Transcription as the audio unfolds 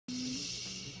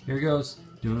Here he goes.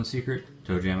 Doing the secret.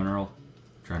 Toejam and Earl.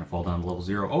 Trying to fall down to level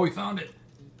 0. Oh, he found it!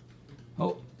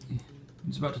 Oh,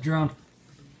 he's about to drown.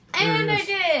 And I did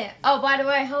it! Oh, by the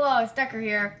way, hello, Stucker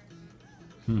here.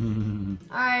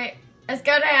 Alright, let's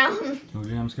go down.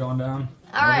 Toejam's going down.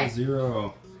 Alright. Level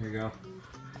 0. Here you go.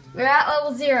 We're at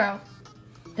level 0.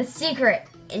 The secret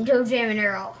in Toejam and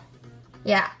Earl.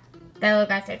 Yeah, that little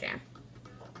guy's Toejam.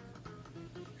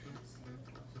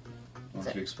 Why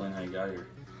don't you explain how you got here?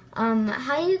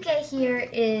 How you get here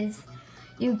is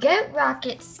you get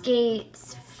rocket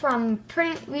skates from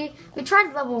we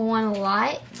tried level 1 a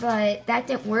lot, but that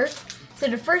didn't work. So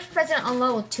the first present on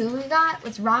level 2 we got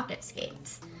was rocket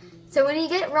skates. So when you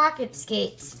get rocket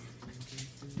skates,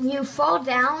 you fall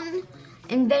down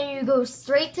and then you go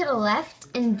straight to the left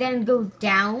and then go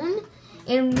down.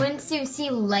 And once you see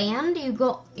land, you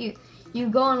go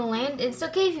on land. It's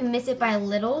okay if you miss it by a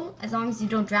little, as long as you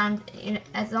don't drown.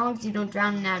 As long as you don't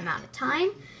drown in that amount of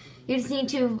time. You just need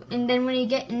to, and then when you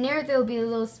get in there, there'll be a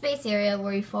little space area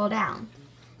where you fall down,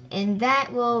 and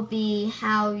that will be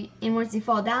how. And once you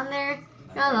fall down there,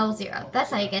 you're on level 0.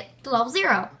 That's how you get to level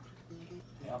 0.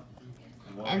 Yep.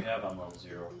 And what do we have on level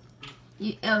 0?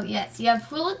 Oh yes, you have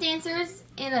hula dancers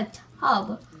in a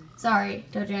tub. Sorry,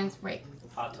 Toejam's break.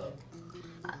 Hot tub.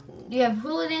 You have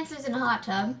hula dancers in a hot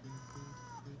tub.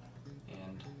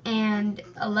 And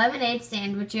a lemonade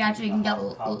stand, which you actually can get.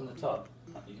 Hop in the tub.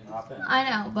 You can hop in. I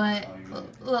know, but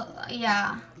look,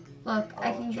 yeah. Look,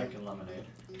 I can get drinking lemonade.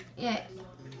 Yeah.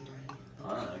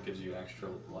 That gives you extra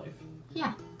life.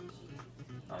 Yeah.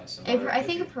 Nice. I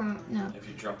think no. If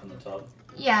you jump in the tub.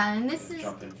 Yeah, and this is.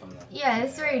 Jump in from the. Yeah,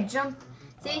 this is where you jump.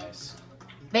 See? Nice.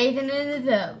 Bathing in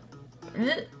the tub.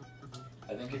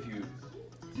 I think if you.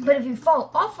 But if you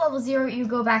fall off level 0, you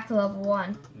go back to level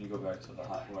 1. You go back to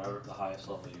whatever the highest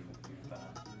level you found.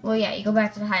 Well, yeah, you go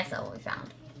back to the highest level we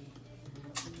found.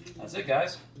 That's it,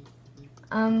 guys.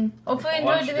 Hopefully you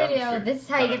enjoyed the video. This is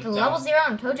how you get to level 0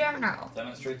 on Toejam and Earl.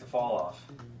 Demonstrate the fall off.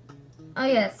 Oh,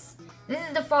 yes. This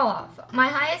is the fall off. My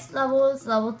highest level is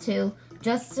level 2,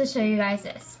 just to show you guys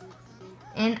this.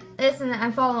 And listen,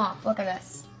 I'm falling off. Look at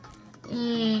this.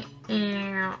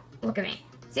 Look at me.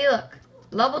 See, look.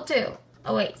 Level 2.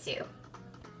 Oh, wait, see you.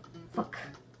 Look.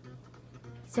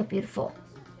 So beautiful.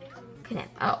 Look at him.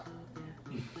 Oh.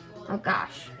 Oh,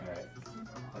 gosh.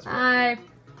 All right.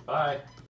 Bye. Bye.